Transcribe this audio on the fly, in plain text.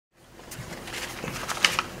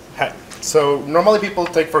So normally people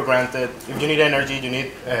take for granted if you need energy, you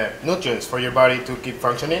need nutrients for your body to keep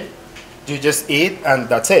functioning. You just eat and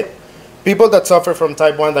that's it. People that suffer from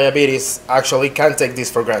type 1 diabetes actually can't take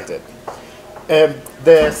this for granted.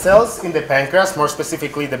 The cells in the pancreas, more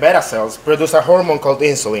specifically the beta cells, produce a hormone called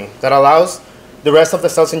insulin that allows the rest of the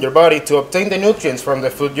cells in your body to obtain the nutrients from the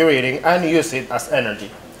food you're eating and use it as energy.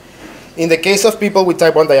 In the case of people with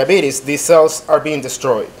type 1 diabetes, these cells are being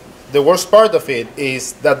destroyed. The worst part of it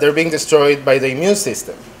is that they're being destroyed by the immune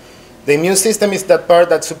system. The immune system is that part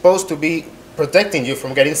that's supposed to be protecting you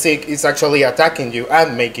from getting sick. It's actually attacking you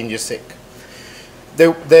and making you sick.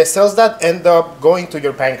 The cells that end up going to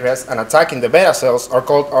your pancreas and attacking the beta cells are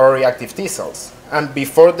called autoreactive T cells. And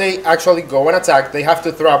before they actually go and attack, they have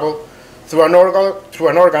to travel through an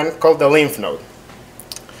organ called the lymph node.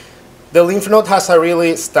 The lymph node has a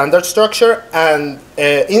really standard structure, and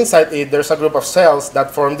inside it there's a group of cells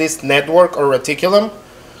that form this network or reticulum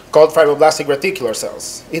called fibroblastic reticular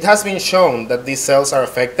cells. It has been shown that these cells are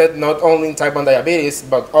affected not only in type 1 diabetes,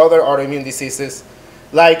 but other autoimmune diseases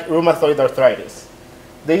like rheumatoid arthritis.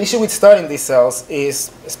 The issue with studying these cells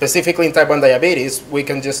is, specifically in type 1 diabetes, we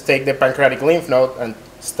can just take the pancreatic lymph node and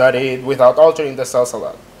study it without altering the cells a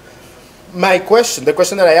lot. The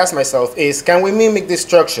question that I ask myself is, can we mimic this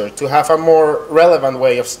structure to have a more relevant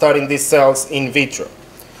way of studying these cells in vitro?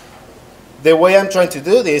 The way I'm trying to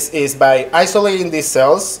do this is by isolating these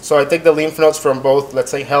cells. So I take the lymph nodes from both, let's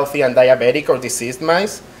say, healthy and diabetic or diseased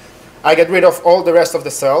mice. I get rid of all the rest of the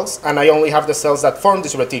cells, and I only have the cells that form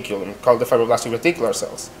this reticulum, called the fibroblastic reticular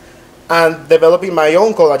cells. And developing my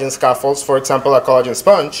own collagen scaffolds, for example, a collagen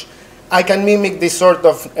sponge, I can mimic this sort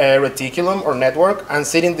of reticulum or network, and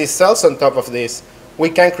sitting these cells on top of this, we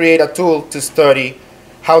can create a tool to study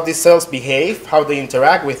how these cells behave, how they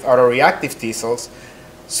interact with autoreactive T cells.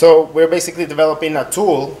 So we're basically developing a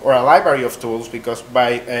tool or a library of tools, because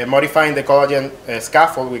by modifying the collagen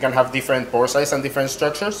scaffold, we can have different pore size and different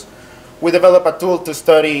structures. We develop a tool to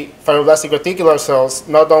study fibroblastic reticular cells,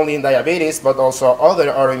 not only in diabetes, but also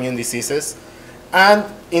other autoimmune diseases. And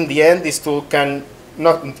in the end, this tool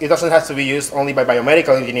it doesn't have to be used only by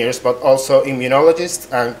biomedical engineers, but also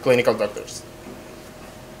immunologists and clinical doctors.